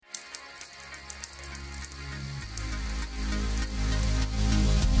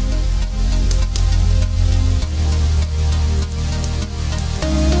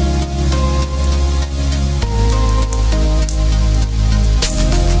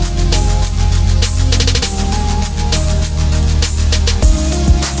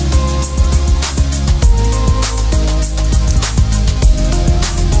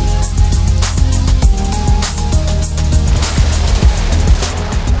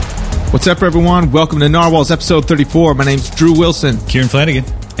What's up, everyone? Welcome to Narwhals, episode 34. My name's Drew Wilson. Keiran Flanagan.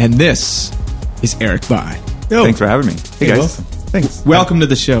 And this is Erik Bye. Yo. Thanks for having me. Hey, guys. Welcome. Thanks. Welcome to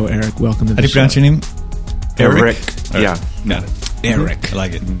the show, Eric. Welcome to the show. How do you pronounce your name? Eric. Yeah. Got it. Eric. I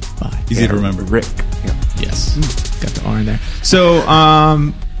like it. Bye. Easy to remember. Rick. Yeah. Yes. Got the R in there. So,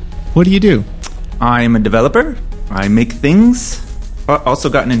 what do you do? I'm a developer. I make things. Also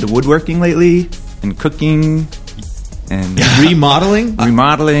gotten into woodworking lately and cooking and remodeling,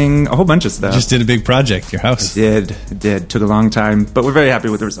 a whole bunch of stuff. Just did a big project, your house. It did. Took a long time, but we're very happy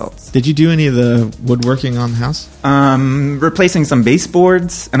with the results. Did you do any of the woodworking on the house? Replacing some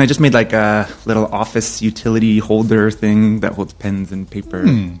baseboards, and I just made like a little office utility holder thing that holds pens and paper.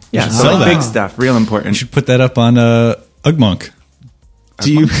 Yeah, so sell like that. big stuff, real You important. should put that up on Ugmonk.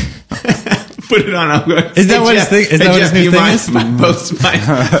 Do you put it on? Is that what his thing? Is that what his new thing is? Post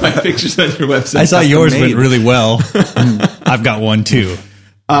my pictures on your website. I saw yours made. went really well. I've got one too.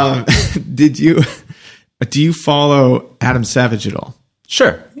 Do you follow Adam Savage at all?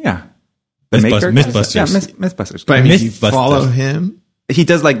 Sure, yeah. The Mythbusters. Mythbusters. Yeah, Mythbusters. But I mean, do you Mythbusters. follow him? He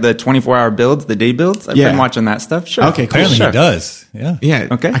does like the 24-hour builds, the day builds. I've been watching that stuff. Sure. Okay, cool. Apparently Sure. he does. Yeah. Yeah.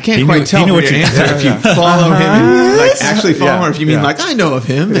 Okay. I can't He quite knew- tell he knew from what your you- answer if you follow him and like actually follow him, or if you mean Yeah. like I know of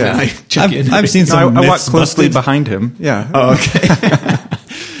him and I check in. I've seen No, some I walk myths closely busted. behind him. Yeah. Oh, okay.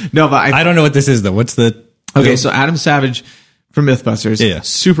 No, but I don't know what this is though. What's the? okay. So Adam Savage from Mythbusters, Yeah.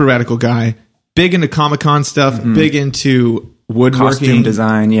 super radical guy, big into Comic-Con stuff, big into woodworking, Costume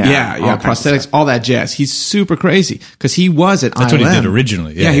design, yeah. All kinds of prosthetics, all that jazz. He's super crazy because he was at That's ILM. what he did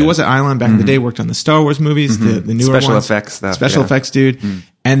originally. Yeah, he was at ILM back in the day. Worked on the Star Wars movies, the newer Special ones. effects stuff, special yeah. effects dude.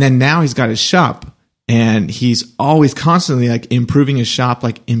 And then now he's got his shop, and he's always constantly like improving his shop,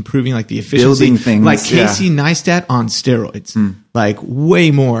 like improving like the efficiency, Building things, like Casey Neistat on steroids, like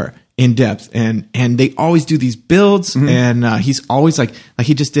way more in depth. And they always do these builds, and he's always like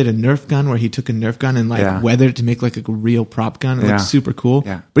he just did a Nerf gun where he took a Nerf gun and like weathered it to make like a real prop gun. It looks super cool.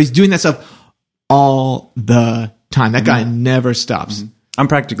 Yeah. But he's doing that stuff all the time. That guy never stops. I'm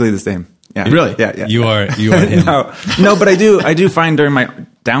practically the same. Yeah. Really? Yeah. You are him. No, but I do find during my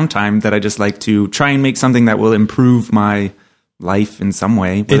downtime that I just like to try and make something that will improve my life in some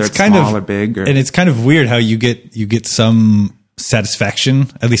way, whether it's kind small of or big. Or, and it's kind of weird how you get some satisfaction,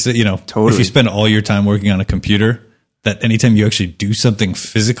 at least, you know, Totally. if you spend all your time working on a computer, that anytime you actually do something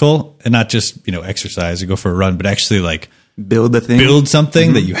physical and not just, you know, exercise or go for a run, but actually like build the thing. build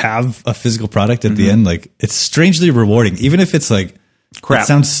something that you have a physical product at the end, like it's strangely rewarding, even if it's like Crap. It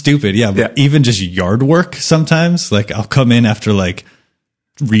sounds stupid. Yeah. But even just yard work sometimes, like I'll come in after like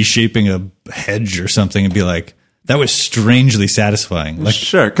reshaping a hedge or something and be like, that was strangely satisfying. Like,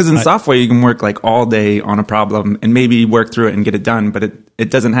 Sure, because in software you can work like all day on a problem and maybe work through it and get it done, but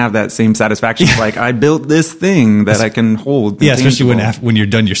it doesn't have that same satisfaction. Of like I built this thing that I can hold. yeah, especially tangible. when you're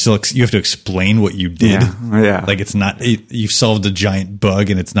done, you have to explain what you did. Yeah. Like it's not you've solved a giant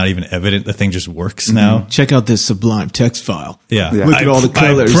bug and it's not even evident. The thing just works now. Check out this sublime text file. Yeah, Look at all the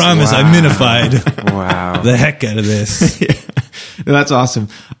colors. I promise I minified Wow. the heck out of this. That's awesome.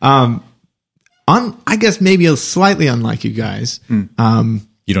 I guess maybe slightly unlike you guys.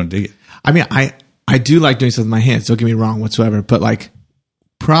 You don't dig it. I mean, I do like doing stuff with my hands. Don't get me wrong whatsoever. But like,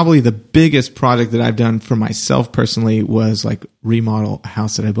 probably the biggest project that I've done for myself personally was like remodel a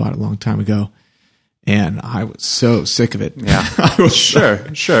house that I bought a long time ago, and I was so sick of it. Yeah. I was Sure.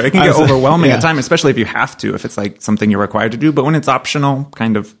 It can I get was like, overwhelming yeah. at times, especially if you have to, if it's like something you're required to do. But when it's optional,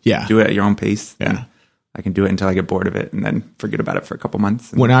 kind of do it at your own pace. Yeah. I can do it until I get bored of it and then forget about it for a couple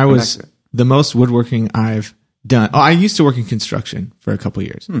months. When I was the most woodworking I've done. Oh, I used to work in construction for a couple of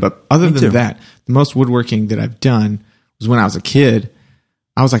years, but other than too. that, the most woodworking that I've done was when I was a kid.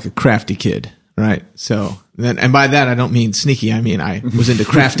 I was like a crafty kid, right? So then, and by that I don't mean sneaky. I mean I was into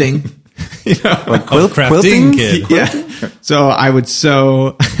crafting. You know, like Crafting quilting kid. yeah. So I would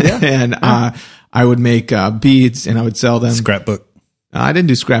sew and I would make beads and I would sell them. Scrapbook. I didn't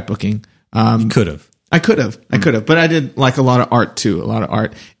do scrapbooking. Could have. I could have, but I did like a lot of art too,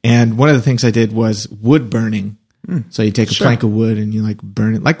 And one of the things I did was wood burning. So you take a plank of wood and you like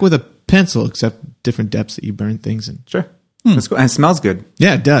burn it, like with a pencil, except different depths that you burn things in. Sure. That's cool. And it smells good.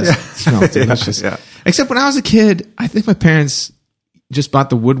 Yeah, it does. It smells delicious. Yeah. Except when I was a kid, I think my parents just bought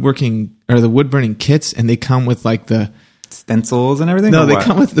the woodworking or the wood burning kits, and they come with like the Stencils and everything? no, or they what?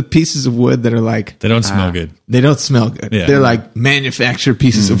 come with the pieces of wood that are like They don't smell good. they don't smell good. Yeah. They're like manufactured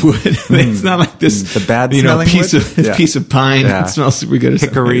pieces of wood. It's not like this The bad you know smelling piece wood? of Yeah. piece of pine Yeah. that smells super good. Or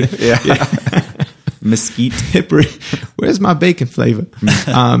Hickory. something. Yeah. Mesquite. Hickory. Where's my bacon flavor?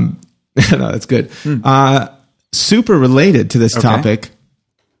 No, that's good. Super related to this topic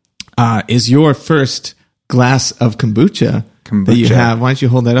is your first glass of kombucha that you have. Why don't you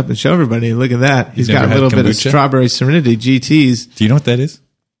hold that up and show everybody? Look at that. He's got a little bit of Strawberry Serenity GTs. Do you know what that is?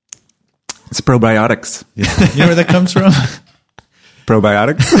 It's probiotics. Yeah. You know where that comes from?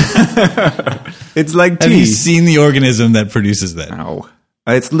 Probiotics? It's like tea. Have you seen the organism that produces that? No.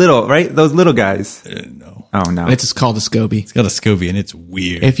 It's little, right? Those little guys. No. Oh, no. It's called a SCOBY. It's got a SCOBY, and it's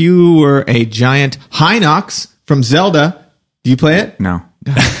weird. If you were a giant Hinox from Zelda, do you play it? No.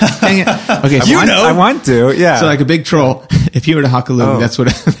 Dang it. Okay, so I want to, yeah. So like a big troll. If you were to Hakalugi, that's what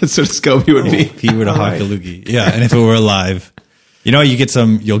a SCOBY would be. If he were to Hakalugi. Yeah, and if it were alive. You know,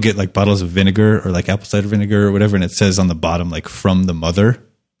 you'll get like bottles of vinegar or like apple cider vinegar or whatever, and it says on the bottom, like, from the mother.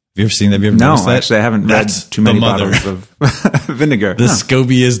 Have you ever seen that? Have you ever noticed that? Actually, I haven't read too many bottles of vinegar. The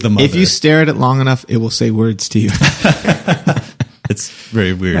SCOBY is the mother. If you stare at it long enough, it will say words to you. It's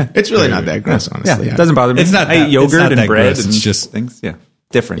very weird. Yeah, it's really not that gross, honestly. Yeah, it doesn't bother me. It's not I eat yogurt and bread gross. and It's just things. Yeah,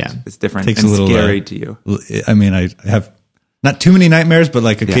 different. Yeah. It's different. Takes and a little scary to you. I mean, I have not too many nightmares, but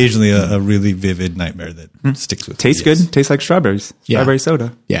like occasionally a really vivid nightmare that sticks with me. Tastes good. Tastes like strawberries. Strawberry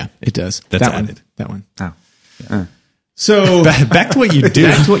soda. Yeah, it does. That's added. That one. Oh. So back to what you do.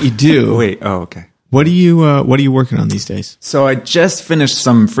 Back to what you do. Wait. Oh, okay. What are you working on these days? So I just finished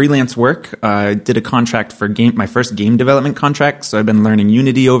some freelance work. I did a contract for my first game development contract. So I've been learning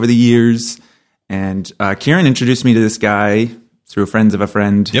Unity over the years. And Keiran introduced me to this guy through friends of a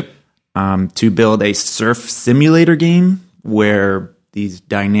friend. Yep. To build a surf simulator game where these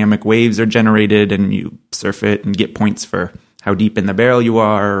dynamic waves are generated and you surf it and get points for how deep in the barrel you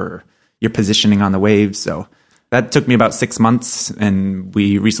are or your positioning on the waves. So that took me about 6 months, and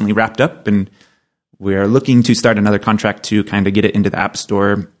we recently wrapped up, and we're looking to start another contract to kind of get it into the App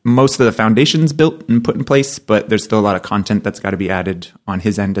Store. Most of the foundation's built and put in place, but there's still a lot of content that's got to be added on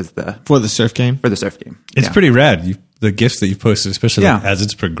his end for the surf game. It's pretty rad. The GIFs that you posted, especially as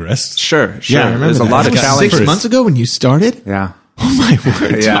it's progressed. Sure. Yeah, I remember there's a lot of challenges. 6 months ago when you started? Yeah. Oh my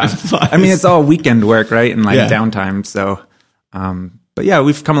word. Yeah. I mean, it's all weekend work, right? And like downtime. So, but yeah,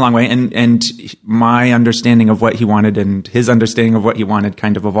 we've come a long way. And my understanding of what he wanted and his understanding of what he wanted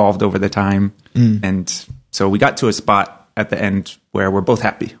kind of evolved over the time. And so we got to a spot at the end where we're both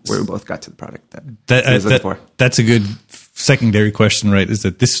happy, where we both got to the product that he was looking for. That's a good secondary question, right? Is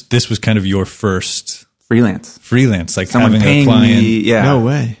that this was kind of your first freelance, like someone having paying a client. me, No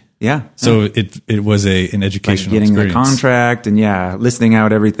way. Yeah. So it was an educational getting experience. the contract and listing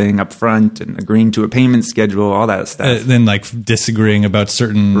out everything up front and agreeing to a payment schedule, all that stuff. Then like disagreeing about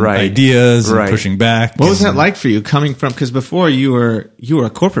certain ideas and pushing back. What was that like for you coming from? Because before you were a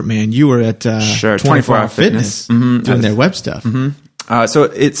corporate man, you were at 24-Hour Fitness doing their web stuff. So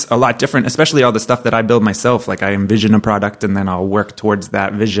it's a lot different, especially all the stuff that I build myself. Like I envision a product and then I'll work towards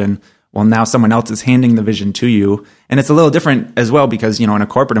that vision. Well, now someone else is handing the vision to you. And it's a little different as well because, in a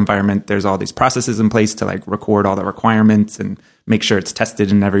corporate environment, there's all these processes in place to like record all the requirements and make sure it's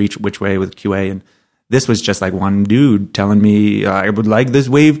tested in every which way with QA. And this was just like one dude telling me, I would like this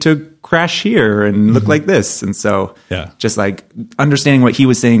wave to crash here and look like this. And so just like understanding what he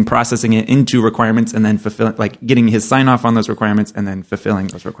was saying, processing it into requirements and then fulfilling, like getting his sign off on those requirements and then fulfilling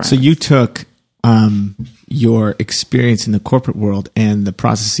those requirements. So you took your experience in the corporate world and the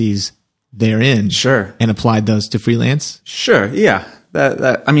processes therein, and applied those to freelance. Sure, yeah.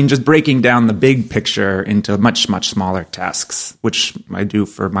 That I mean, just breaking down the big picture into much smaller tasks, which I do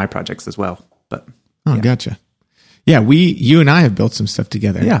for my projects as well. But gotcha. Yeah, you and I have built some stuff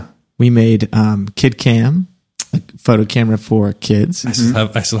together. Yeah, we made Kid Cam, a photo camera for kids. I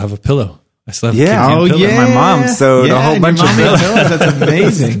still have a pillow. I still have a Kid Cam pillow. Yeah, my mom sewed a whole bunch of pillows. That's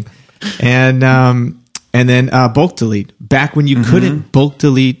amazing. And then bulk delete. Back when you couldn't bulk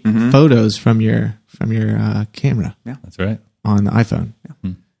delete photos from your camera. Yeah, that's right. On the iPhone.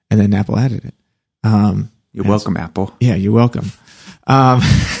 Yeah. And then Apple added it. You're welcome, Apple. Yeah, you're welcome.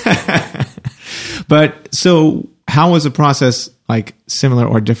 But so how was the process like similar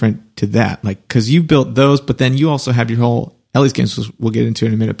or different to that? Like, cause you built those, but then you also have your whole Ellie's games we'll get into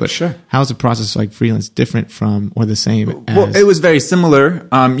in a minute, but how's the process like freelance different from or the same as? Well, it was very similar.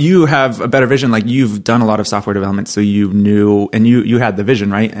 You have a better vision, like you've done a lot of software development, so you knew, and you had the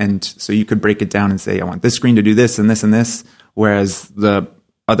vision, right? And so you could break it down and say, I want this screen to do this and this and this. Whereas the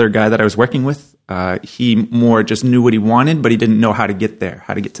other guy that I was working with, he more just knew what he wanted, but he didn't know how to get there,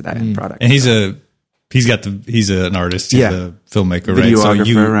 how to get to that end product. And he's an artist. He's a filmmaker,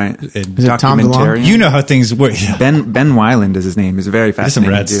 videographer, right? Is it Tom DeLonge? You know how things work. Yeah. Ben Weiland is his name. He's a very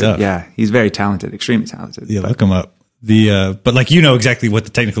fascinating rad dude. Stuff. Yeah, he's very talented, extremely talented. Yeah, look him up. But like exactly what the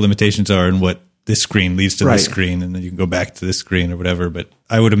technical limitations are and what this screen leads to this screen, and then you can go back to this screen or whatever. But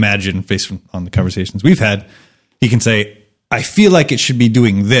I would imagine, based on the conversations we've had, he can say, "I feel like it should be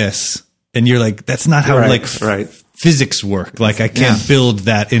doing this," and you're like, "That's not how physics work. Like I can't build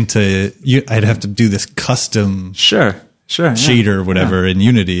that into. I'd have to do this custom shader or whatever in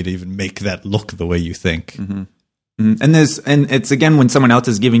Unity to even make that look the way you think. Mm-hmm. And it's again, when someone else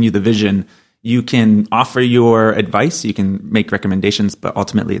is giving you the vision, you can offer your advice, you can make recommendations, but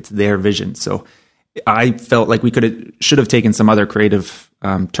ultimately it's their vision. So I felt like we should have taken some other creative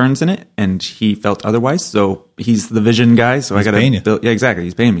turns in it, and he felt otherwise. So he's the vision guy. So I got to build. Yeah, exactly.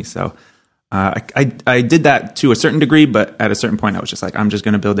 He's paying me. So I did that to a certain degree, but at a certain point, I was just like, I'm just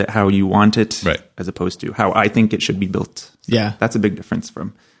going to build it how you want it, as opposed to how I think it should be built. Yeah, that's a big difference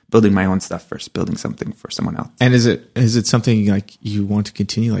from building my own stuff versus building something for someone else. And is it something like you want to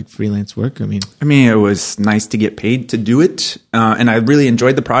continue, like freelance work? I mean, it was nice to get paid to do it, and I really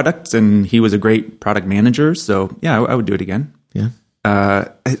enjoyed the product. And he was a great product manager, so yeah, I would do it again. Yeah,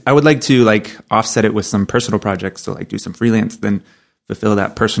 I would like to offset it with some personal projects, so do some freelance, then fulfill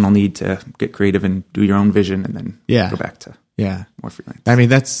that personal need to get creative and do your own vision, and then go back to more freelance. I mean,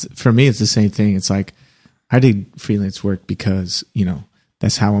 that's for me. It's the same thing. It's like I did freelance work because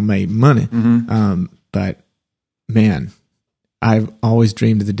that's how I made money. Mm-hmm. But man, I've always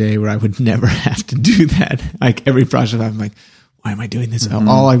dreamed of the day where I would never have to do that. Like every project, I'm like, why am I doing this? Mm-hmm.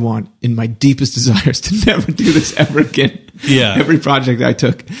 All I want in my deepest desire is to never do this ever again. Yeah. Every project I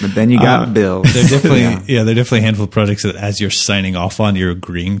took. But then you got bills. They're definitely, they're definitely a handful of projects that as you're signing off on, you're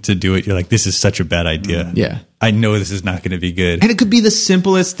agreeing to do it. You're like, this is such a bad idea. Mm-hmm. Yeah. I know this is not going to be good. And it could be the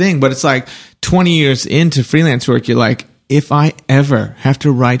simplest thing, but it's like 20 years into freelance work, you're like, if I ever have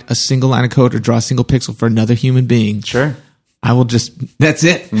to write a single line of code or draw a single pixel for another human being, sure, I will that's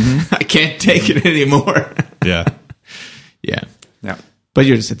it. Mm-hmm. I can't take it anymore. Yeah. Yeah. Yeah. But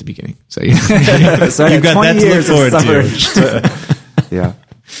you're just at the beginning. So, so you've got 20 years of suffrage. Yeah.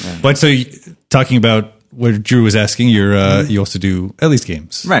 But so talking about what Drew was asking, you also do at least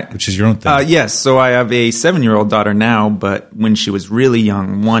games, right? Which is your own thing. Yes. So I have a 7-year-old daughter now, but when she was really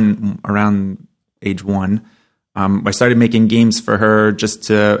young, around age 1, I started making games for her just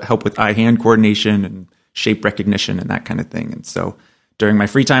to help with eye-hand coordination and shape recognition and that kind of thing. And so during my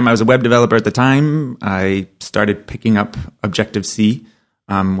free time, I was a web developer at the time. I started picking up Objective-C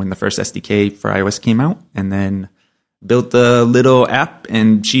when the first SDK for iOS came out, and then built a little app,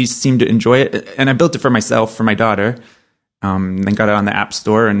 and she seemed to enjoy it. And I built it for myself, for my daughter, then got it on the App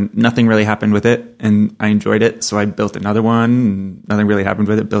Store, and nothing really happened with it. And I enjoyed it, so I built another one, and nothing really happened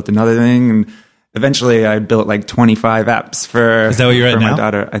with it, built another thing, and eventually I built 25 apps for, is that what you're at now? My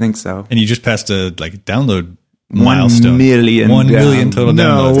daughter. I think so. And you just passed a download milestone. 1 million. 1 million total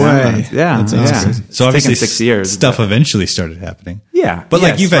downloads. No way. Yeah. That's awesome. So obviously 6 years. Stuff eventually started happening. Yeah.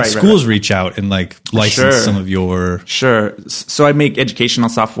 But you've had schools reach out and license some of your. Sure. So I make educational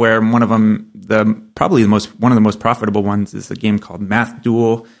software. One of them, one of the most profitable ones is a game called Math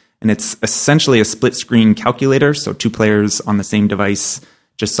Duel. And it's essentially a split screen calculator. So 2 players on the same device,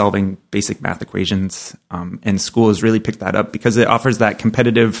 just solving basic math equations. And schools really picked that up because it offers that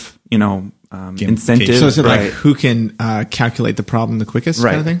competitive, incentive. So is it like who can calculate the problem the quickest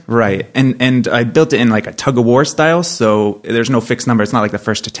kind of thing? Right. And I built it in a tug of war style. So there's no fixed number. It's not like the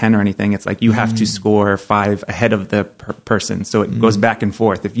first to 10 or anything. It's you have to score 5 ahead of the person. So it goes back and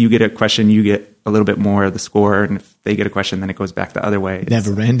forth. If you get a question, you get a little bit more of the score. And if they get a question, then it goes back the other way.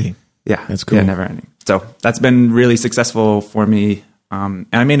 Never ending. Yeah. That's cool. Yeah, never ending. So that's been really successful for me. And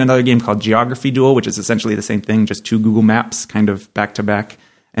I made another game called Geography Duel, which is essentially the same thing, just 2 Google Maps kind of back to back.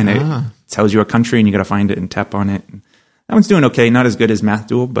 And it tells you a country and you got to find it and tap on it. And that one's doing okay. Not as good as Math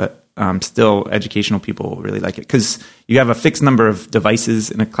Duel, but still educational people really like it because you have a fixed number of devices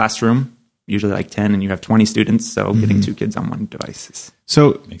in a classroom, usually 10, and you have 20 students. So getting 2 kids on one device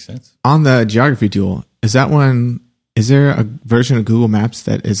makes sense. On the Geography Duel, is there a version of Google Maps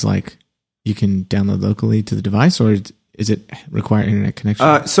that is you can download locally to the device, or is it require internet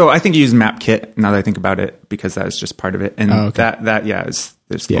connection? So I think you use MapKit now that I think about it because that is just part of it. And that is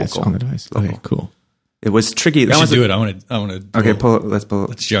there's local. It's on the device. Local. Okay, cool. It was tricky. We should do it. I want to. Okay, let's pull it. Let's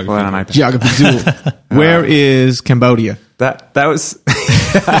pull it on iPad. Geography Duel. Where is Cambodia? That was.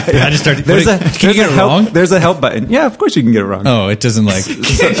 I just started. Can you get it wrong? There's a help button. Yeah, of course you can get it wrong. Oh, it doesn't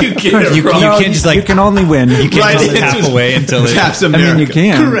Can you get it wrong? You can't just you can only win. You can't just tap away until it taps America. You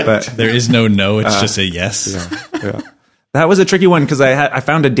can. Correct. But there is no. It's just a yes. Yeah. That was a tricky one because I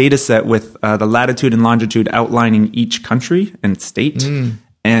found a data set with the latitude and longitude outlining each country and state.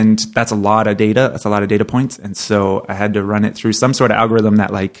 And that's a lot of data. That's a lot of data points. And so I had to run it through some sort of algorithm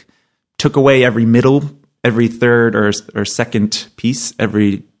that took away every middle, every third or second piece,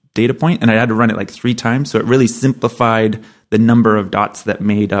 every data point. And I had to run it 3 times. So it really simplified the number of dots that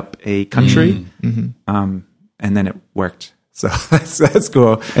made up a country. And then it worked. So that's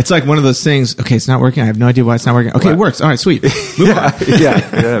cool. It's like one of those things. Okay, it's not working. I have no idea why it's not working. Okay, it works. All right, sweet. Move on.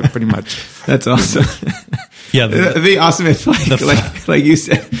 yeah, pretty much. That's awesome. Yeah, It'd be awesome if, like you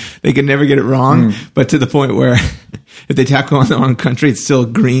said, they could never get it wrong, but to the point where if they tackle on the wrong country, it's still a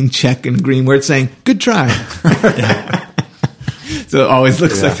green check and green word saying "good try." So it always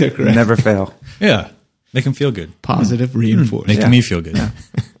looks like they're correct. Never fail. Yeah, make them feel good. Positive reinforcement. Making me feel good.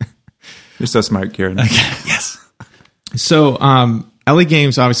 You're so smart, Keiran. Yes. So, LA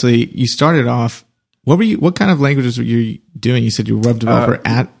Games, obviously, you started off. What kind of languages were you doing? You said you were a web developer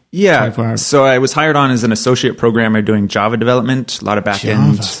at 24 Hours. So I was hired on as an associate programmer doing Java development, a lot of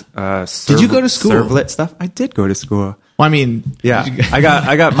backend. Did you go to school? Servlet stuff. I did go to school. Well, I mean, yeah, I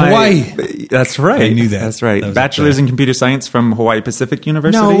got my Hawaii. That's right. I knew that. That's right. That was Bachelor's in computer science from Hawaii Pacific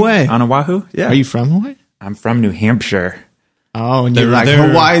University. No way. On Oahu. Yeah. Are you from Hawaii? I'm from New Hampshire. Oh, and you're They're- like, they're-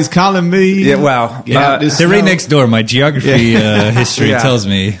 Hawaii's calling me. Yeah, well, They're right next door. My geography history Yeah. tells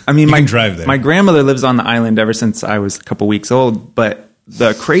me. I mean, you my can drive there. My grandmother lives on the island ever since I was a couple weeks old. But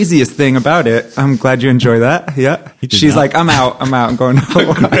the craziest thing about it, I'm glad you enjoy that. Yeah, she's not. like, I'm out. I'm going to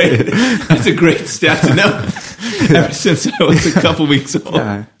Hawaii. Great. That's a great stat to know. Ever since I was a couple weeks old.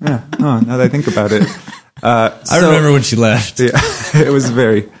 Yeah. Oh, now that I think about it, I remember when she left. Yeah, it was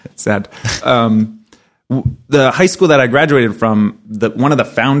very sad. The high school that I graduated from, one of the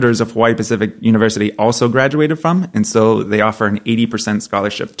founders of Hawaii Pacific University also graduated from, and so they offer an 80%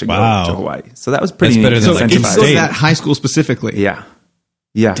 scholarship to Wow. go to Hawaii. So that was pretty That's better than, like, incentivized. So that high school specifically. Yeah.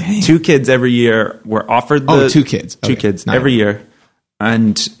 Dang. 2 kids every year were offered the 2 kids. Two Okay. kids Not every year,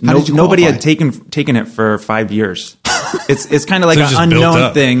 and How did you nobody had qualify? taken it for 5 years. It's kind of like So it an just built unknown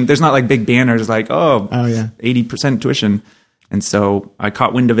up. thing. There's not like big banners like, Oh, yeah. 80% tuition. And so I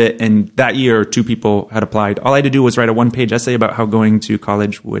caught wind of it, and that year 2 people had applied. All I had to do was write a 1-page essay about how going to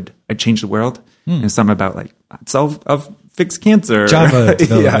college I'd change the world, and something about like I'll fix cancer, Java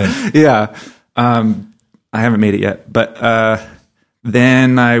development. yeah. I haven't made it yet, but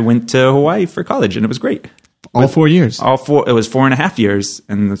then I went to Hawaii for college, and it was great. All 4 years. It was 4.5 years,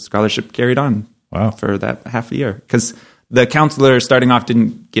 and the scholarship carried on. Wow. For that half a year, because the counselor starting off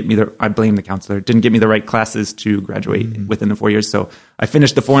didn't get me I blame the counselor, didn't get me the right classes to graduate within the 4 years. So I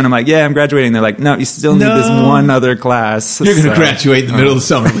finished the 4 and I'm like, yeah, I'm graduating. They're like, no, you still need this one other class. You're going to graduate in the middle of the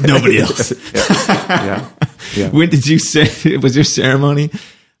summer with nobody else. Yeah. When did you say, was your ceremony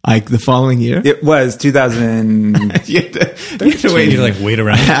like the following year? It was 2000. You had to wait, You like wait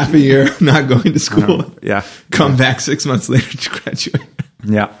around. half a year not going to school. Yeah. Come back 6 months later to graduate.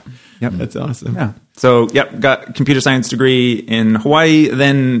 Yeah. Yep. That's awesome. Yeah. So, got a computer science degree in Hawaii,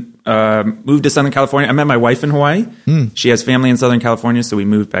 then moved to Southern California. I met my wife in Hawaii. She has family in Southern California, so we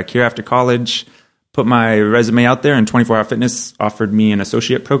moved back here after college, put my resume out there, and 24 Hour Fitness offered me an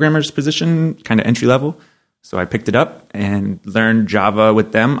associate programmer's position, kind of entry level. So I picked it up and learned Java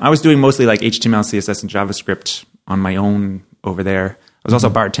with them. I was doing mostly like HTML, CSS, and JavaScript on my own over there. I was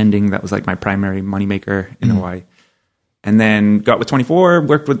also bartending. That was like my primary moneymaker in Hawaii. And then got with 24,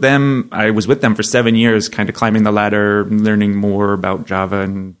 worked with them. I was with them for 7 years, kind of climbing the ladder, learning more about Java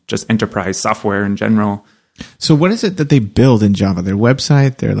and just enterprise software in general. So what is it that they build in Java? Their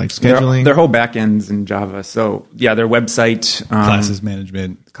website, their like scheduling? Their whole backend's in Java. So yeah, their website. Classes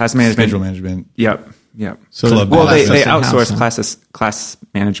management. Class management. Schedule management. Yep. So Club Well, they in-house, outsource huh? class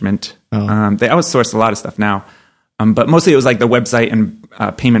management. Oh. They outsource a lot of stuff now. But mostly it was like the website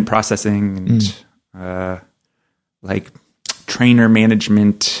and payment processing and like trainer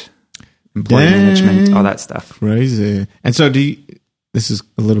management, employee management, all that stuff. Crazy. And so this is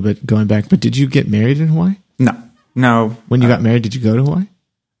a little bit going back, but did you get married in Hawaii? No. When you got married, did you go to Hawaii?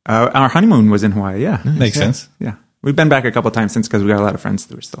 Our honeymoon was in Hawaii, yeah. Makes sense. Yeah. We've been back a couple of times since because we got a lot of friends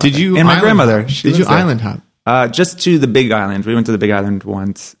that were still out Did there. you? And my island grandmother. hop? she Did you lives there. island hop? Just to the Big Island. We went to the Big Island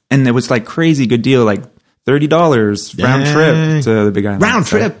once, and it was like crazy good deal, like $30 round Dang. trip to the Big Island. Round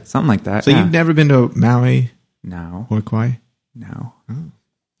So, trip? something like that. So you've never been to Maui No. or Kauai? No.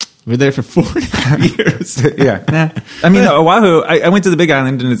 We're there for 4.5 years. Yeah. Nah. I mean, Oahu, I went to the Big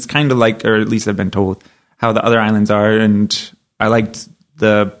Island, and it's kind of like, or at least I've been told, how the other islands are, and I liked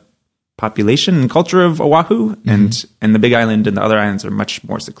the population and culture of Oahu, and the Big Island and the other islands are much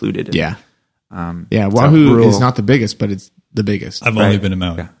more secluded. And, Yeah. it's Oahu rural. is not the biggest, but it's the biggest. I've only Right. been to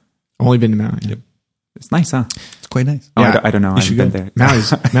Maui. Yeah. Only been to Maui. Yeah. It's nice, huh? It's quite nice. Oh, Yeah. I don't know. I should haven't been go.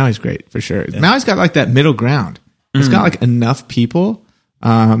 there. Maui's great for sure. Maui's got like that middle ground. It's got like enough people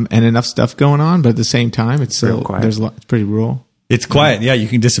and enough stuff going on, but at the same time, it's Real still quiet. there's a lot. It's pretty rural. It's quiet. Yeah, you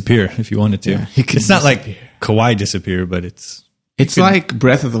can disappear if you wanted to. Yeah, you can It's not like disappear. Kauai disappear, but it's It's like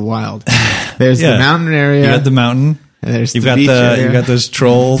Breath of the Wild. There's Yeah. the mountain area. you got the mountain. There's You've the got beach, you got those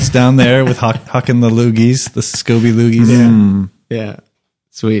trolls down there with hucking the loogies, the Scobie loogies. Yeah.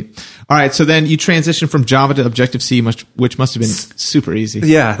 Sweet. All right. So then you transitioned from Java to Objective-C, which must have been super easy.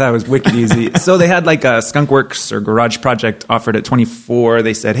 Yeah, that was wicked easy. So they had like a Skunkworks or Garage project offered at 24.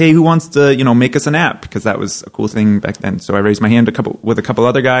 They said, "Hey, who wants to, make us an app?" Because that was a cool thing back then. So I raised my hand with a couple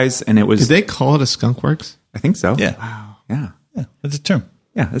other guys, and it was. Did they call it a Skunkworks? I think so. Yeah. Wow. Yeah. Yeah, that's a term.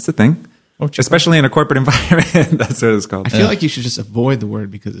 Yeah, that's the thing. Especially in a corporate environment. That's what it's called. I feel like you should just avoid the word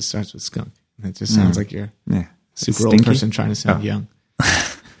because it starts with skunk. And it just sounds like you're a super old person trying to sound young.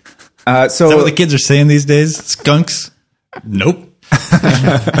 So is that what the kids are saying these days? Skunks? Nope.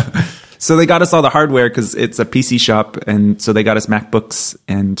 So they got us all the hardware because it's a PC shop, and so they got us MacBooks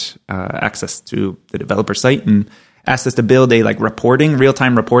and access to the developer site, and asked us to build a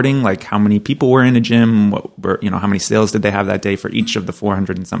real-time reporting, like how many people were in a gym, how many sales did they have that day for each of the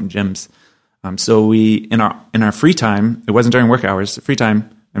 400 and something gyms. So we in our free time, it wasn't during work hours, free time.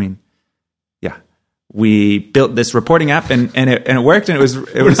 We built this reporting app, and it worked, and it was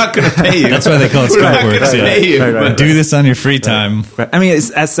not going to pay you. That's why they call it Skunkworks. Pay you. Right. Do this on your free time. Right. I mean, it's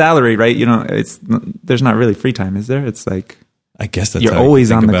as salary, right? There's not really free time, is there? It's like I guess that's you're how always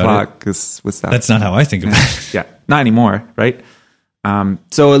you think on the about clock. Because with that, That's not how I think about it. yeah, not anymore, right?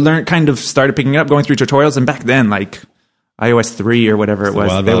 So I started picking it up, going through tutorials, and back then, like iOS 3 or whatever it was,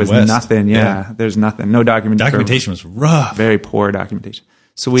 Wild there Wild was West. nothing. Yeah, there's nothing. No documentation. Documentation was rough. Very poor documentation.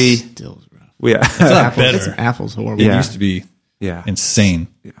 So we, Still rough. yeah, It's a lot better. Apple's horrible. It Yeah. used to be yeah, insane.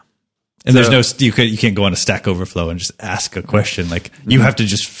 yeah. And there's you can't go on a Stack Overflow and just ask a question. Like you have to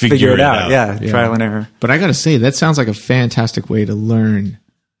just figure it out. Yeah, Yeah. trial and error. But I got to say, that sounds like a fantastic way to learn,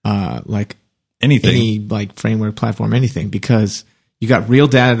 Anything. any framework, platform, anything, because you got real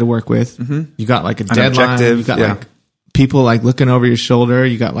data to work with. You got like a deadline. objective, You got yeah. people looking over your shoulder.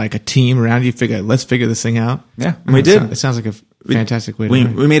 You got a team around you. Let's figure this thing out. Yeah, and we did. It sounds like a fantastic way to We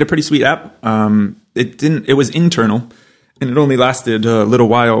learn. made a pretty sweet app. It was internal, and it only lasted a little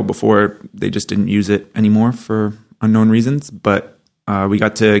while before they just didn't use it anymore for unknown reasons. But we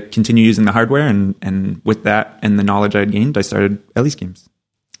got to continue using the hardware, and with that and the knowledge I'd gained, I started Ellie's Games.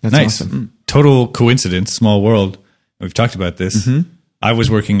 That's Nice. awesome. Total coincidence, small world. We've talked about this. I was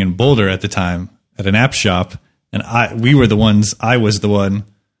working in Boulder at the time at an app shop, and I was the one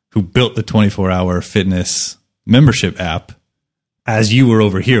who built the 24-hour fitness membership app as you were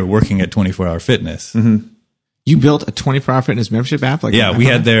over here working at 24-hour fitness. You built a 24-hour fitness membership app? Yeah, we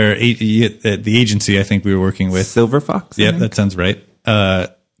had at the agency I think we were working with. Silver Fox. I Yep, think? that sounds right.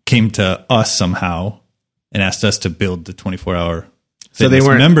 Came to us somehow and asked us to build the 24-hour So they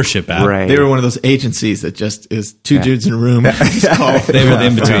weren't membership app. Right. They were one of those agencies that just is two dudes in a room. Just call for They were the it.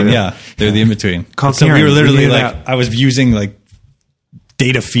 in between. Yeah, they were the in between. Call So we Keiran. were literally We knew I was using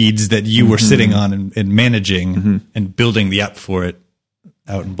data feeds that you were sitting on and managing and building the app for it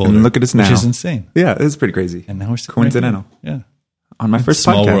out in Boulder. And look at us now. which is insane. Yeah, it was pretty crazy. And now we're sitting Coincidental. right here. On my first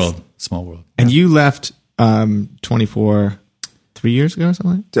Small podcast. small world. And you left 24 3 years ago or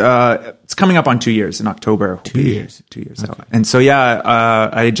something? It's coming up on 2 years in October. 2 years. 2 years out. And so,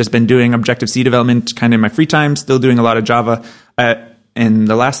 I had just been doing Objective-C development kind of in my free time, still doing a lot of Java. In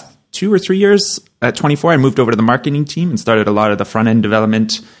the last 2 or 3 years at 24, I moved over to the marketing team and started a lot of the front-end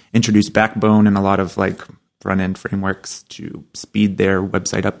development, introduced Backbone and a lot of front-end frameworks to speed their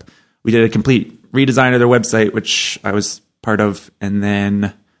website up. We did a complete redesign of their website, which I was part of. And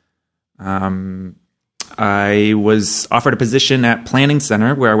then I was offered a position at Planning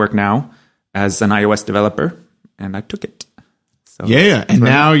Center, where I work now, as an iOS developer, and I took it. So Yeah. And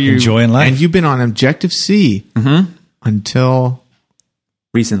now you're Enjoying life. And you've been on Objective-C until,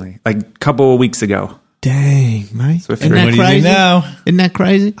 recently, like a couple of weeks ago. dang, right? Swift Isn't three. that What do you do crazy? now? Isn't that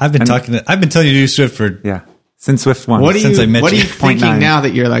crazy? I've been telling you to do Swift for Yeah. Since Swift 1. What are Since I met What are you. you thinking 0.9. now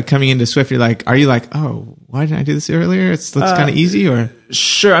that you're coming into Swift? Are you oh, why didn't I do this earlier? It looks kind of easy, or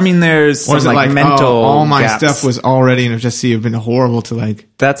Sure. I mean, there's or is some it mental all my gaps. stuff was already in Objective-C? Have been horrible to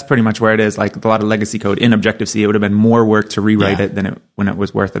That's pretty much where it is. Like a lot of legacy code in Objective-C, it would have been more work to rewrite Yeah. it than when it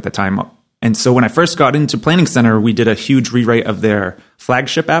was worth at the time. And so when I first got into Planning Center, we did a huge rewrite of their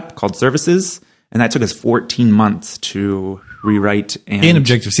flagship app called Services, and that took us 14 months to rewrite. And in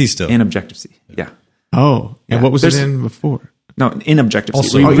Objective-C still. in Objective-C, yeah. and Yeah. what was There's- it in before? No, in Objective-C.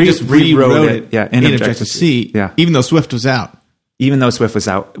 Also- We You just rewrote it yeah, in in Objective-C. Objective-C, Yeah. even though Swift was out. Even though Swift was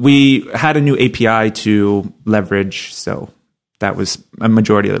out. We had a new API to leverage, so that was a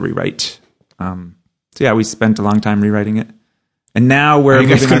majority of the rewrite. So yeah, we spent a long time rewriting it. And now we're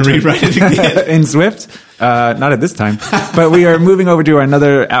moving on to rewrite it again in Swift. Not at this time, but we are moving over to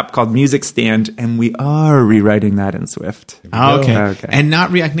another app called Music Stand, and we are rewriting that in Swift. Okay. And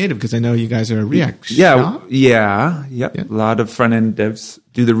not React Native, because I know you guys are a React shop. Yeah. A lot of front end devs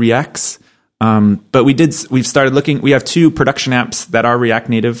do the Reacts. But we've started looking. We have 2 production apps that are React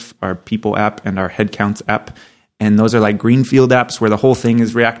Native: our People app and our Headcounts app. And those are like greenfield apps where the whole thing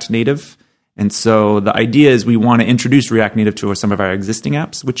is React Native. And so the idea is we want to introduce React Native to some of our existing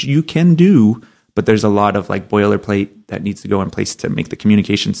apps, which you can do, but there's a lot of like boilerplate that needs to go in place to make the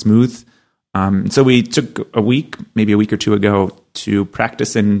communication smooth. So we took maybe a week or 2 ago, to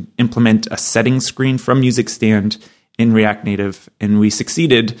practice and implement a settings screen from Music Stand in React Native, and we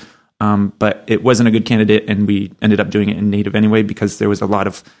succeeded. But it wasn't a good candidate, and we ended up doing it in Native anyway, because there was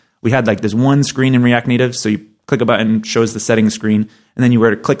we had like this one screen in React Native, so you click a button, shows the settings screen, and then you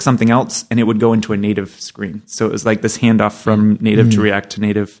were to click something else, and it would go into a native screen. So it was like this handoff from native to React to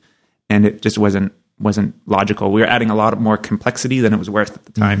native, and it just wasn't logical. We were adding a lot more complexity than it was worth at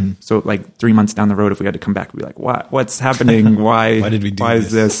the time. So like 3 months down the road, if we had to come back, we'd be like, what's happening? Why? Why did we do Why this?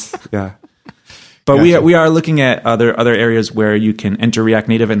 is this? Yeah. But we are looking at other areas where you can enter React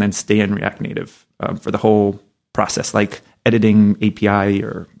Native and then stay in React Native for the whole process, like editing API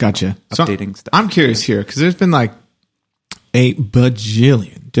or updating stuff. I'm curious here, because there's been like a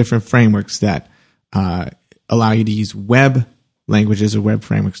bajillion different frameworks that allow you to use web languages or web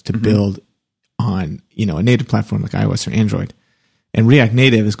frameworks to build on a native platform like iOS or Android. And React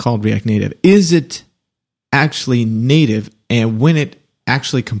Native is called React Native. Is it actually native? And when it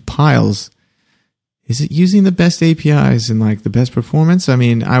actually compiles, is it using the best APIs and like the best performance? I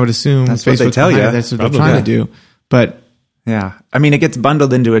mean, I would assume that's what they tell you. That's what they're trying to do. But yeah, I mean, it gets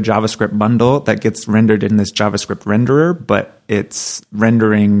bundled into a JavaScript bundle that gets rendered in this JavaScript renderer, but it's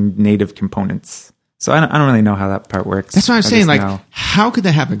rendering native components. So I don't really know how that part works. That's what I'm saying. Like, how could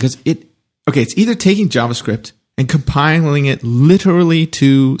that happen? Because it's either taking JavaScript and compiling it literally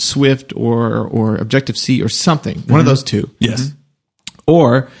to Swift or Objective-C or something, one of those two. Yes.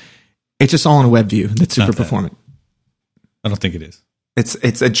 Or it's just all in a web view that's super performant. I don't think it is. It's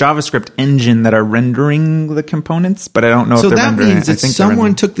a JavaScript engine that are rendering the components, but I don't know if they're rendering. So that means that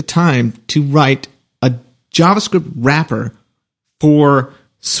someone took the time to write a JavaScript wrapper for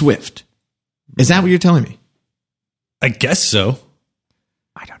Swift. Is that what you're telling me? I guess so.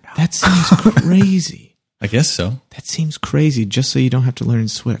 I don't know. That seems crazy. I guess so. That seems crazy, just so you don't have to learn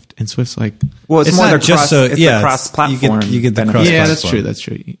Swift. And Swift's like... Well, it's more not just the cross-platform. You get the cross-platform. Yeah, that's true. That's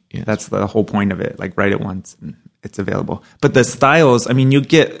true. Yeah. That's the whole point of it. Like, write it once and it's available. But the styles, I mean, you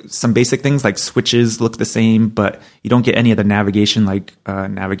get some basic things like switches look the same, but you don't get any of the navigation, like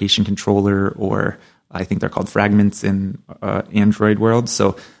navigation controller, or I think they're called fragments in Android world.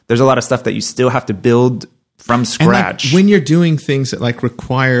 So there's a lot of stuff that you still have to build from scratch. And like when you're doing things that like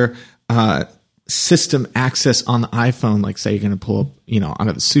require system access on the iPhone, like say you're going to pull up,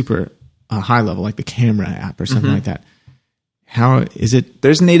 onto the super high level, like the camera app or something like that. How is it?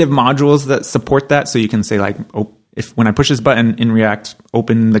 There's native modules that support that. So you can say like, if when I push this button in React,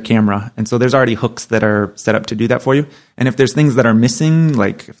 open the camera. And so there's already hooks that are set up to do that for you. And if there's things that are missing,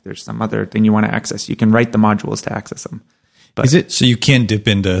 like if there's some other thing you want to access, you can write the modules to access them. But is it so you can dip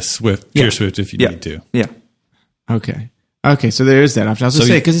into Swift, pure Swift if you need to? Yeah. Okay. So there is that option. I was going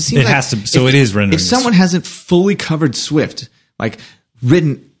to say, because it seems it is rendering. If someone hasn't fully covered Swift, like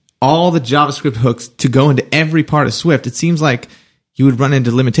written all the JavaScript hooks to go into every part of Swift, it seems like you would run into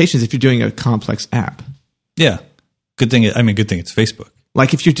limitations if you're doing a complex app. Yeah. Good thing it's Facebook.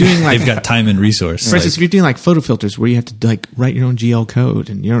 Like if you're doing like... They've got time and resource. For instance, if you're doing like photo filters where you have to like write your own GL code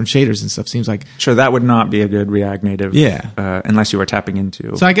and your own shaders and stuff, seems like... Sure, that would not be a good React Native. Yeah. Unless you were tapping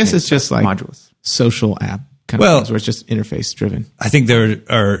into... So I guess it's just like modules. Social app kind of things where it's just interface driven. I think there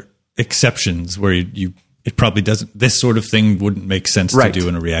are exceptions where it probably doesn't... This sort of thing wouldn't make sense to do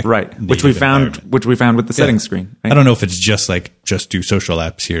in a React Native which we found with the settings screen. Right? I don't know if it's just do social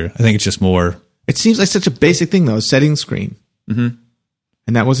apps here. I think it's just more... It seems like such a basic thing though, settings screen. Mm-hmm.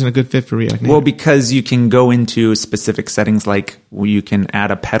 And that wasn't a good fit for React Native. Well, because you can go into specific settings, like where you can add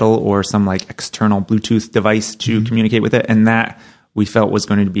a pedal or some like external Bluetooth device to communicate with it, and that we felt was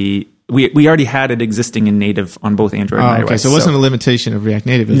going to be. We already had it existing in native on both Android and iOS. Okay, so it wasn't a limitation of React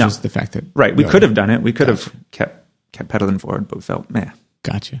Native. It was just the fact that we could have done it. We could have kept pedaling forward, but we felt,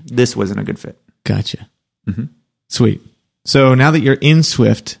 gotcha. This wasn't a good fit. Gotcha. Mm-hmm. Sweet. So now that you're in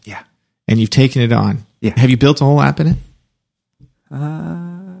Swift, and you've taken it on, have you built a whole app in it?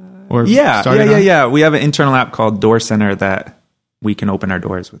 We have an internal app called Door Center that we can open our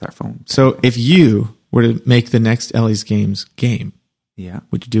doors with our phone. So if you were to make the next Ellie's Games game,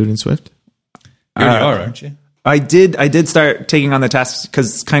 would you do it in Swift? You already are, aren't you? I did start taking on the tasks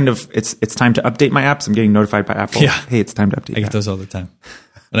because kind of it's time to update my apps. I'm getting notified by Apple. Yeah. Hey, it's time to update. I get those all the time.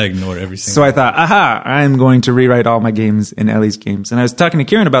 And I ignore every single So I thought, I'm going to rewrite all my games in Ellie's games. And I was talking to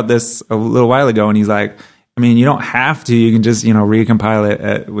Keiran about this a little while ago, and he's like, I mean, you don't have to. You can just, recompile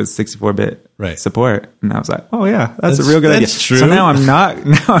it with 64-bit support. And I was like, oh yeah, that's a real good idea. True. So now I'm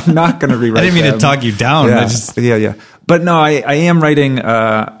not going to rewrite. I didn't mean to talk you down. Yeah, yeah. But no, I am writing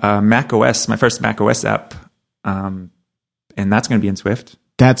Mac OS, my first Mac OS app, and that's going to be in Swift.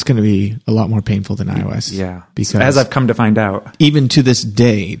 That's going to be a lot more painful than iOS. Yeah. Because as I've come to find out. Even to this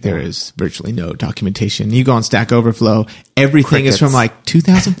day, there is virtually no documentation. You go on Stack Overflow, everything is from like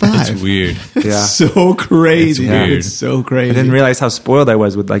 2005. It's weird. Yeah. So crazy. It's weird. It's so crazy. I didn't realize how spoiled I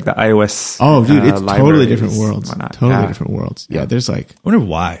was with like the iOS. Oh, dude, it's totally different worlds. Totally different worlds. Yeah, there's like. I wonder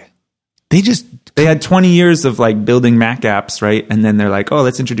why. They had 20 years of like building Mac apps, right? And then they're like, oh,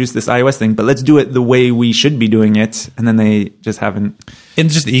 let's introduce this iOS thing, but let's do it the way we should be doing it. And then they just haven't. And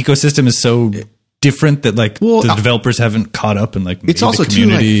just the ecosystem is so different that like the developers haven't caught up and like made it's also the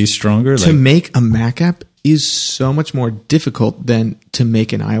community too, like, stronger. To make a Mac app is so much more difficult than to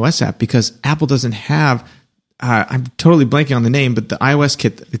make an iOS app because Apple doesn't have. I'm totally blanking on the name, but the iOS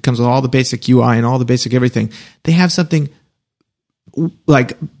kit, it comes with all the basic UI and all the basic everything. They have something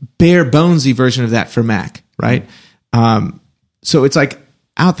like bare bonesy version of that for Mac, right? So it's like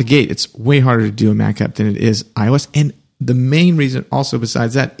out the gate, it's way harder to do a Mac app than it is iOS. And the main reason also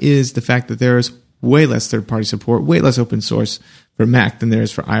besides that is the fact that there is way less third-party support, way less open source for Mac than there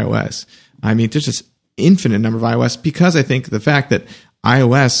is for iOS. I mean, there's just infinite number of iOS because I think the fact that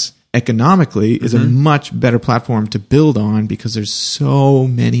iOS economically is a much better platform to build on because there's so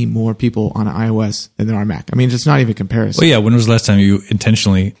many more people on iOS than there are Mac. I mean, it's not even a comparison. Well, yeah. When was the last time you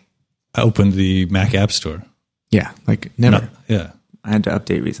intentionally opened the Mac App Store? Yeah, like never. Yeah. I had to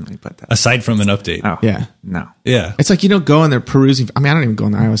update recently, but that. Aside from an update. Oh, yeah. No. Yeah. It's like you don't go in there perusing. I mean, I don't even go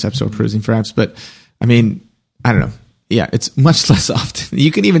in the iOS App Store perusing for apps, but I mean, I don't know. Yeah, it's much less often.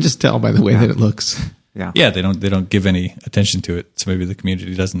 You can even just tell by the way that it looks. Yeah. Yeah, they don't give any attention to it, so maybe the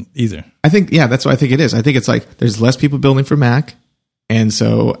community doesn't either. I think, yeah, that's what I think it is. I think it's like there's less people building for Mac, and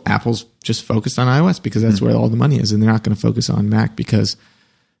so Apple's just focused on iOS because that's where all the money is, and they're not going to focus on Mac because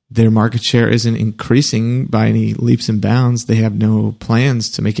their market share isn't increasing by any leaps and bounds. They have no plans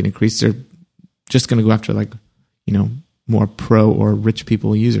to make it increase. They're just going to go after like, more pro or rich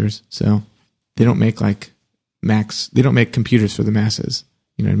people users. So they don't make like Macs. They don't make computers for the masses.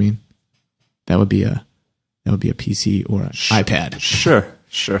 You know what I mean? That would be a PC or an iPad. Sure.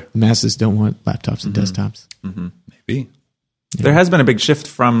 The masses don't want laptops and desktops. Mm-hmm. Maybe. Yeah. There has been a big shift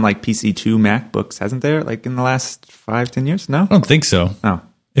from like PC to MacBooks, hasn't there? Like in the last 5-10 years? No? I don't think so. No.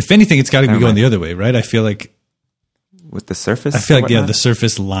 If anything, it's got to be going the other way, right? I feel like with the Surface. I feel like the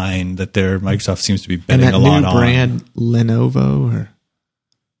Surface line that Microsoft seems to be betting and that a lot new on. Brand Lenovo or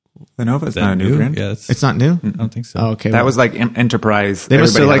Lenovo is not a new brand. Yeah, it's not new. I don't think so. Oh, okay, that was like enterprise. They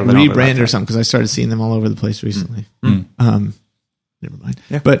must have like rebranded or something because I started seeing them all over the place recently. Never mind.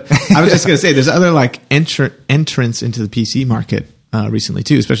 Yeah. But I was just going to say, there's other like entrance into the PC market recently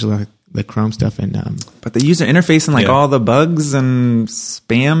too, especially like the Chrome stuff and. But the user interface and like all the bugs and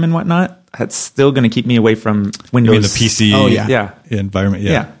spam and whatnot, that's still going to keep me away from Windows. You mean the PC environment?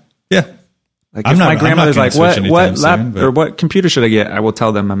 Yeah. Like if my grandmother's like, what computer should I get? I will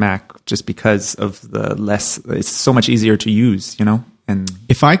tell them a Mac just because of the less. It's so much easier to use, And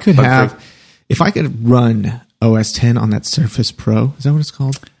if I could run OS 10 on that Surface Pro, is that what it's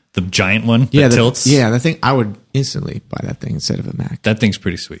called? The giant one that tilts? Yeah, that thing, I would instantly buy that thing instead of a Mac. That thing's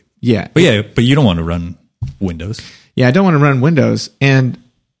pretty sweet. Yeah. But you don't want to run Windows. Yeah, I don't want to run Windows. And,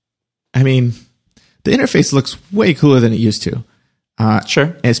 I mean, the interface looks way cooler than it used to.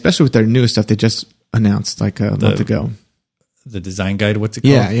 Sure. Especially with their newest stuff they just announced like a month ago. The design guide, what's it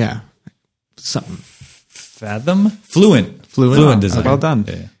called? Yeah. Something. Fathom? Fluent design. Well done.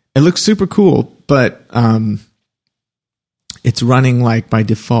 Yeah. It looks super cool, but it's running like by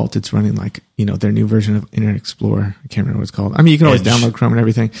default. It's running like, their new version of Internet Explorer. I can't remember what it's called. I mean, you can always download Chrome and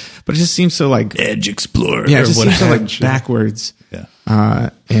everything, but it just seems so like Edge Explorer. Yeah, it just seems so like backwards.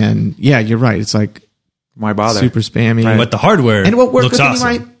 Yeah. And yeah, you're right. It's like why bother? Super spammy. Right. But the hardware and it won't work looks with awesome.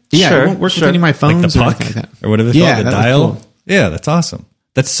 any of my it won't work with any of my phones like the puck or anything like that. Or whatever it's called, the dial. Cool. Yeah, that's awesome.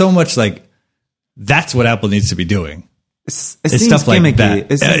 That's so much like that's what Apple needs to be doing. It's stuff like gimmicky.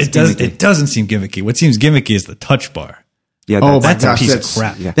 That. It doesn't seem gimmicky. What seems gimmicky is the touch bar. Yeah, that's a piece of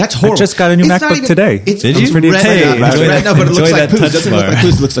crap. Yeah. That's horrible. I just got a new MacBook today. Did you? Pretty excited about it. No, but it looks like poos. It doesn't look like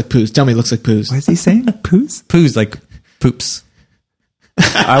poos. It looks like poos. Tell me it looks like poos. What is he saying? Poos? Poos like poops.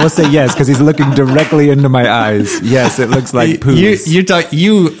 I will say yes because he's looking directly into my eyes. Yes, it looks like poos.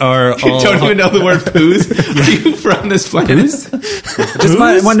 You are. You don't even know the word poos. Are you from this planet? Just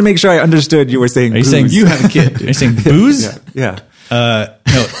wanted to make sure I understood you were saying. Are you saying you have a kid? Are you saying booze? Yeah. No.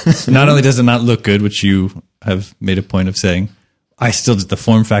 Not only does it not look good, which you have made a point of saying, the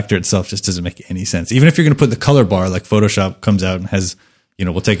form factor itself just doesn't make any sense. Even if you're going to put the color bar, like Photoshop comes out and has,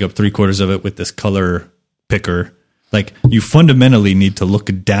 we'll take up 3/4 of it with this color picker. Like, you fundamentally need to look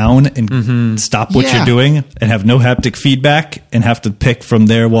down and stop what you're doing and have no haptic feedback and have to pick from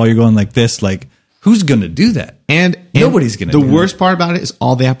there while you're going like this. Like, who's going to do that? And nobody's going to do that. The worst part about it is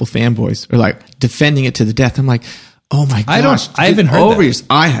all the Apple fanboys are like defending it to the death. I'm like, oh my gosh. I haven't heard that.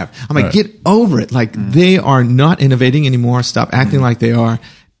 I have. I'm like, get over it. Like, they are not innovating anymore. Stop acting like they are.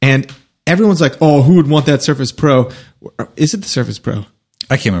 And everyone's like, oh, who would want that Surface Pro? Is it the Surface Pro?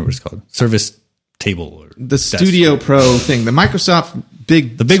 I can't remember what it's called. Surface Table or the Studio Pro thing, the Microsoft the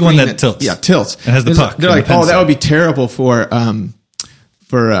big one that tilts. Yeah, tilts. It has the puck. They're like, oh, that would be terrible for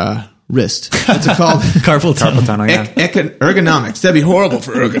wrist. What's it called? Carpal tunnel. Ergonomics. That'd be horrible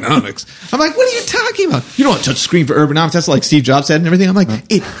for ergonomics. I'm like, what are you talking about? You don't want to touch the screen for ergonomics. That's like Steve Jobs said and everything. I'm like,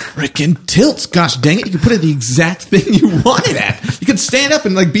 it freaking tilts. Gosh dang it. You can put it the exact thing you want it at. You can stand up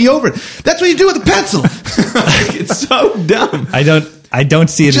and like be over it. That's what you do with a pencil. It's so dumb. I don't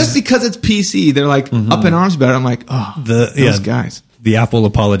see it just because it's PC. They're like up in arms about it. I'm like, oh, those guys. The Apple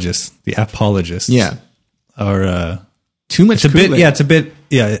apologists. Yeah. Are too much. It's a bit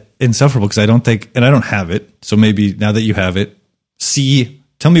insufferable because I don't think, and I don't have it. So maybe now that you have it,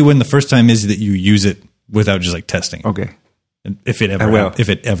 tell me when the first time is that you use it without just like testing. Okay. And if it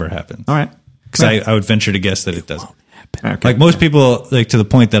ever happens. All right. Because I would venture to guess that it doesn't. Okay. Like most people, like to the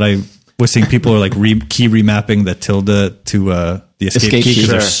point that I was seeing people are like key remapping the tilde to the escape key because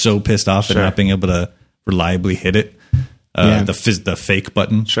they're so pissed off at not being able to reliably hit it. The fake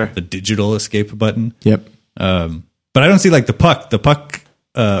button, the digital escape button. Yep. But I don't see like the puck,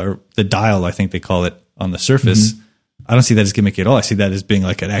 or the dial, I think they call it on the Surface. I don't see that as gimmicky at all. I see that as being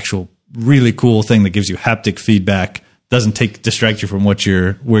like an actual really cool thing that gives you haptic feedback, doesn't distract you from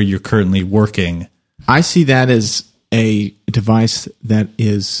where you're currently working. I see that as a device that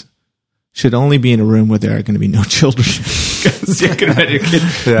should only be in a room where there are going to be no children. Because you can imagine your kid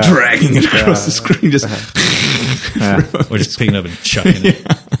dragging it across the screen, just or just picking up and chucking it.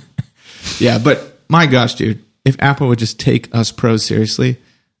 Yeah, but my gosh, dude, if Apple would just take us pros seriously,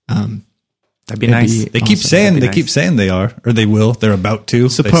 that'd be nice. They keep saying they are, or they will. They're about to.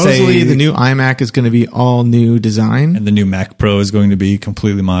 Supposedly, the new iMac is going to be all new design, and the new Mac Pro is going to be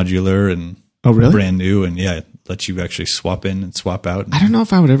completely modular and brand new, and let you actually swap in and swap out. I don't know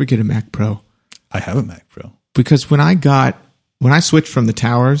if I would ever get a Mac Pro. I have a Mac Pro because when I switched from the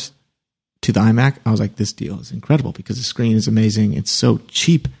Towers to the iMac, I was like, this deal is incredible because the screen is amazing. It's so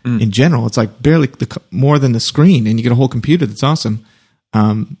cheap in general. It's like barely more than the screen, and you get a whole computer that's awesome.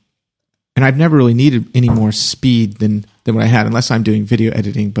 And I've never really needed any more speed than what I had, unless I'm doing video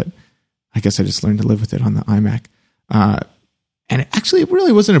editing. But I guess I just learned to live with it on the iMac. And it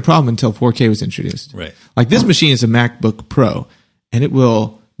really wasn't a problem until 4K was introduced. Right. Like this machine is a MacBook Pro, and it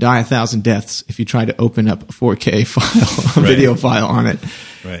will die 1,000 deaths if you try to open up a 4K file, a video file on it.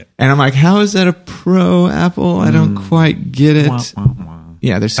 Right. And I'm like, how is that a Pro, Apple? I don't quite get it.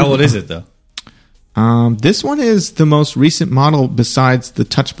 Yeah, there's. How old is it though? This one is the most recent model besides the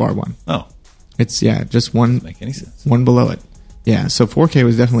Touch Bar one. Oh, it's just one. Doesn't make any sense. One below it. Yeah, so 4K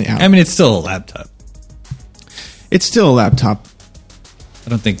was definitely out. I mean, it's still a laptop. It's still a laptop. I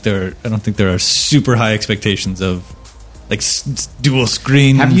don't think there are super high expectations of like dual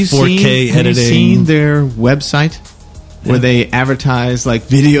screen 4K editing. Have you seen their website where they advertise like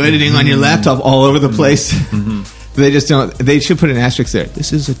video editing on your laptop all over the place? They just don't. They should put an asterisk there.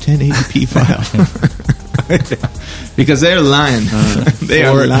 This is a 1080p file because they're lying. They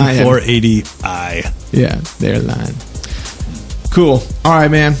are lying. 480i. Yeah, they're lying. Cool. All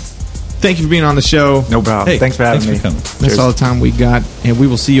right, man. Thank you for being on the show. No problem. Hey, thanks for having me. For coming. That's all the time we got, and we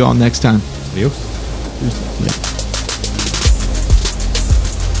will see you all next time. Adios. Yeah.